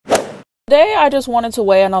Today, I just wanted to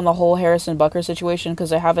weigh in on the whole Harrison Butker situation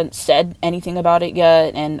because I haven't said anything about it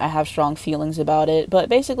yet, and I have strong feelings about it. But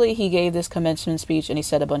basically, he gave this commencement speech, and he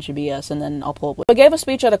said a bunch of BS, and then I'll pull up. He gave a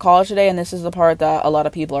speech at a college today, and this is the part that a lot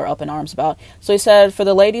of people are up in arms about. So he said, "For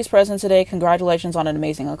the ladies present today, congratulations on an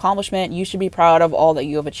amazing accomplishment. You should be proud of all that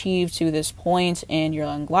you have achieved to this point in your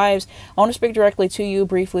young lives. I want to speak directly to you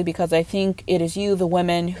briefly because I think it is you, the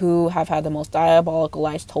women, who have had the most diabolical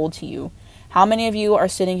lies told to you. How many of you are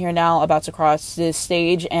sitting here now about to cross this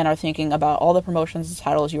stage and are thinking about all the promotions and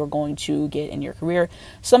titles you are going to get in your career?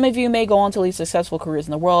 Some of you may go on to lead successful careers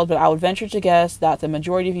in the world, but I would venture to guess that the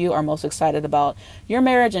majority of you are most excited about your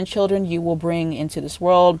marriage and children you will bring into this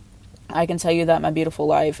world. I can tell you that my beautiful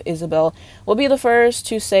wife, Isabel, will be the first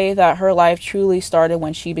to say that her life truly started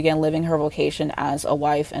when she began living her vocation as a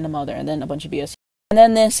wife and a mother," and then a bunch of BS. And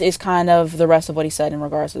then this is kind of the rest of what he said in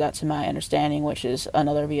regards to that, to my understanding, which is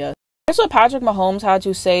another BS. Here's what Patrick Mahomes had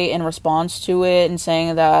to say in response to it, and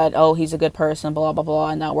saying that, oh, he's a good person, blah, blah, blah,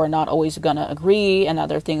 and that we're not always gonna agree, and that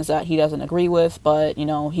there are things that he doesn't agree with, but, you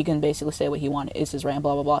know, he can basically say what he wanted. It's his rant,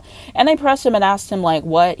 blah, blah, blah. And they pressed him and asked him, like,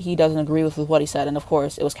 what he doesn't agree with what he said, and of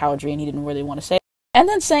course, it was cowardry, and he didn't really want to say it. And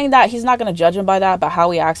then saying that he's not gonna judge him by that, but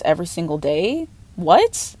how he acts every single day?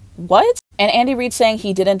 What? What? And Andy Reid saying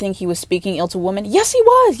he didn't think he was speaking ill to women. Yes, he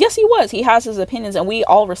was. Yes, he was. He has his opinions, and we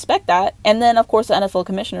all respect that. And then, of course, the NFL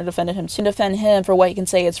commissioner defended him to defend him for what he can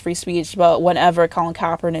say it's free speech, but whenever Colin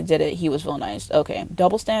Kaepernick did it, he was villainized. Okay,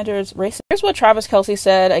 double standards, racist. Here's what Travis Kelce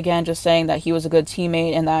said, again, just saying that he was a good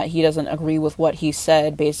teammate and that he doesn't agree with what he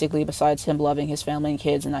said, basically, besides him loving his family and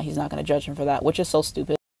kids, and that he's not going to judge him for that, which is so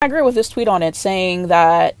stupid. I agree with this tweet on it, saying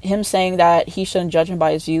that he shouldn't judge him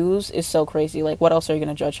by his views is so crazy. Like, what else are you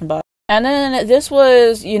going to judge him by? And then this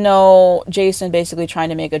was, you know, Jason basically trying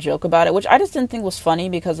to make a joke about it, which I just didn't think was funny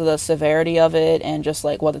because of the severity of it and just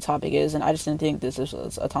like what the topic is. And I just didn't think this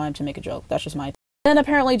was a time to make a joke. That's just my opinion. Then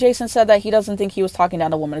apparently Jason said that he doesn't think he was talking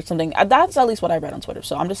down to a woman or something. That's at least what I read on Twitter,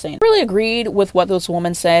 so I'm just saying. I really agreed with what this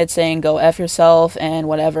woman said, saying go F yourself and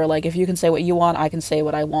whatever. Like, if you can say what you want, I can say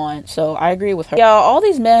what I want. So I agree with her. Yeah, all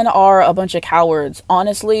these men are a bunch of cowards,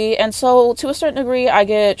 honestly. And so to a certain degree, I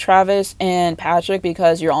get Travis and Patrick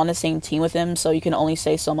because you're on the same team with him, so you can only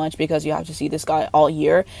say so much because you have to see this guy all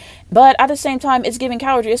year. But at the same time, it's giving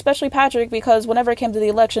cowardry, especially Patrick, because whenever it came to the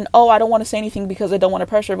election, oh, I don't want to say anything because I don't want to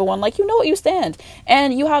pressure everyone. Like, you know what you stand.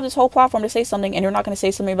 And you have this whole platform to say something, and you're not going to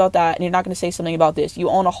say something about that, and you're not going to say something about this. You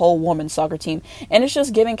own a whole women's soccer team. And it's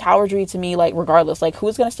just giving cowardry to me, like, regardless. Like,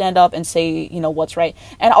 who's going to stand up and say, you know, what's right?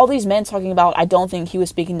 And all these men talking about, I don't think he was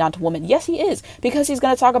speaking down to women. Yes, he is. Because he's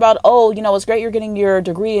going to talk about, oh, you know, it's great you're getting your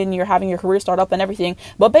degree and you're having your career start up and everything.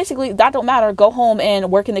 But basically, that don't matter. Go home and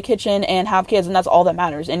work in the kitchen and have kids, and that's all that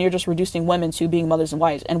matters. And you're just reducing women to being mothers and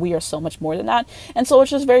wives. And we are so much more than that. And so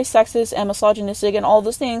it's just very sexist and misogynistic and all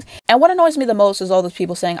those things. And what annoys me the most is all those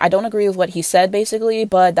people saying, I don't agree with what he said, basically,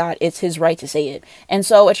 but that it's his right to say it. And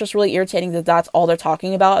so it's just really irritating that that's all they're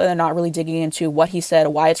talking about, and they're not really digging into what he said,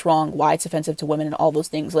 why it's wrong, why it's offensive to women, and all those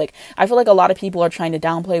things. Like, I feel like a lot of people are trying to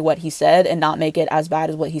downplay what he said and not make it as bad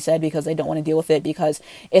as what he said because they don't want to deal with it because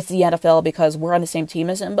it's the NFL, because we're on the same team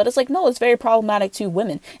as him. But it's like, no, it's very problematic to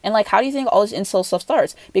women. And like, how do you think all this incel stuff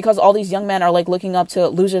starts? Because all these young men are like looking up to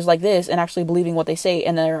losers like this and actually believing what they say,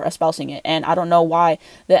 and they're espousing it. And I don't know why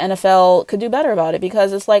the NFL could do better about it,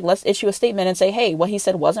 because it's like, let's issue a statement and say, hey, what he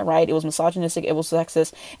said wasn't right, it was misogynistic, it was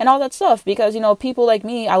sexist, and all that stuff. Because, you know, people like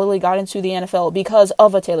me, I literally got into the NFL because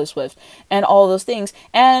of a Taylor Swift and all those things.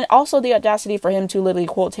 And also the audacity for him to literally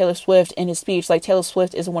quote Taylor Swift in his speech. Like, Taylor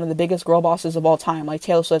Swift isn't one of the biggest girl bosses of all time. Like,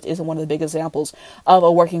 Taylor Swift isn't one of the biggest examples of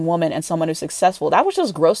a working woman and someone who's successful. That was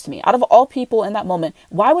just gross to me. Out of all people in that moment,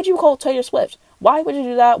 why would you quote Taylor Swift? Why would you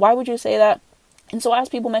do that? Why would you say that? And so, as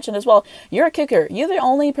people mentioned as well, you're a kicker. You're the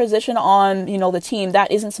only position on, you know, the team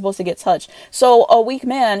that isn't supposed to get touched. So a weak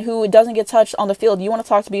man who doesn't get touched on the field, you want to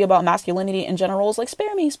talk to me about masculinity in general, is like,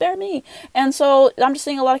 spare me, spare me. And so I'm just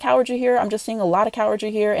seeing a lot of cowardry here. I'm just seeing a lot of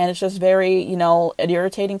cowardry here. And it's just very, you know,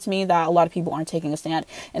 irritating to me that a lot of people aren't taking a stand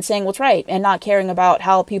and saying what's right and not caring about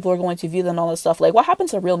how people are going to view them and all this stuff. Like, what happened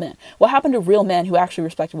to real men? What happened to real men who actually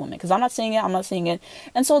respect a woman? Because I'm not seeing it. I'm not seeing it.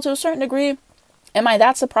 And so to a certain degree, am I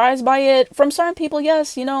that surprised by it? From certain people,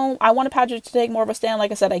 yes. You know, I wanted Patrick to take more of a stand.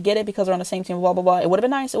 Like I said, I get it because they're on the same team, blah, blah, blah. It would have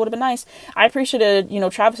been nice. It would have been nice. I appreciated, you know,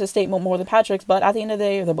 Travis's statement more than Patrick's, but at the end of the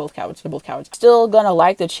day, they're both cowards. They're both cowards. Still gonna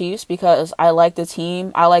like the Chiefs because I like the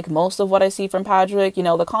team. I like most of what I see from Patrick. You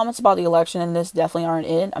know, the comments about the election in this definitely aren't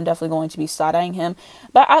it. I'm definitely going to be side-eyeing him.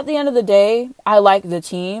 But at the end of the day, I like the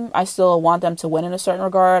team. I still want them to win in a certain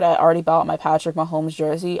regard. I already bought my Patrick Mahomes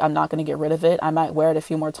jersey. I'm not going to get rid of it. I might wear it a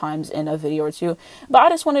few more times in a video or two. But I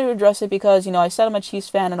just wanted to address it because, I said I'm a Chiefs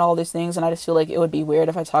fan and all these things, and I just feel like it would be weird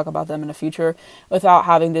if I talk about them in the future without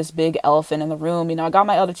having this big elephant in the room. I got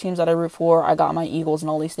my other teams that I root for, I got my Eagles and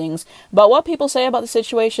all these things, but what people say about the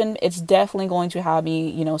situation, it's definitely going to have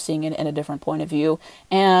me, seeing it in a different point of view,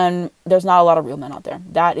 and there's not a lot of real men out there.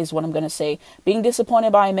 That is what I'm going to say. Being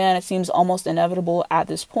disappointed by a man, it seems almost inevitable at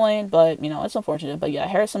this point, but, it's unfortunate. But yeah,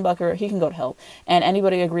 Harrison Butker, he can go to hell, and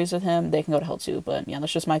anybody agrees with him, they can go to hell too. But yeah,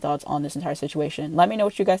 that's just my thoughts on this entire situation. Let me know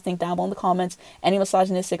what you guys think down below in the comments. Any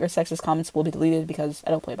misogynistic or sexist comments will be deleted because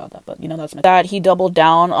I don't play about that, but that's my that he doubled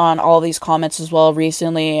down on all these comments as well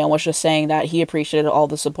recently and was just saying that he appreciated all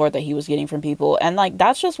the support that he was getting from people, and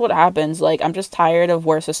that's just what happens. I'm just tired of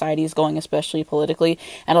where society is going, especially politically,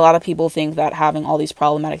 and a lot of people think that having all these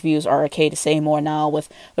problematic views are okay to say more now with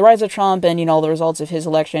the rise of Trump and the results of his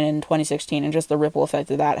election in 2016 and just the ripple effect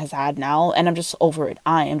that that has had now. And I'm just over it.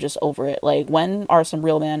 I am just over it. When are some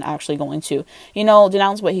real men actually going to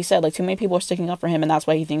denounce what he said? Too many people are sticking up for him, and that's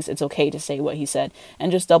why he thinks it's okay to say what he said,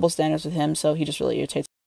 and just double standards with him. So he just really irritates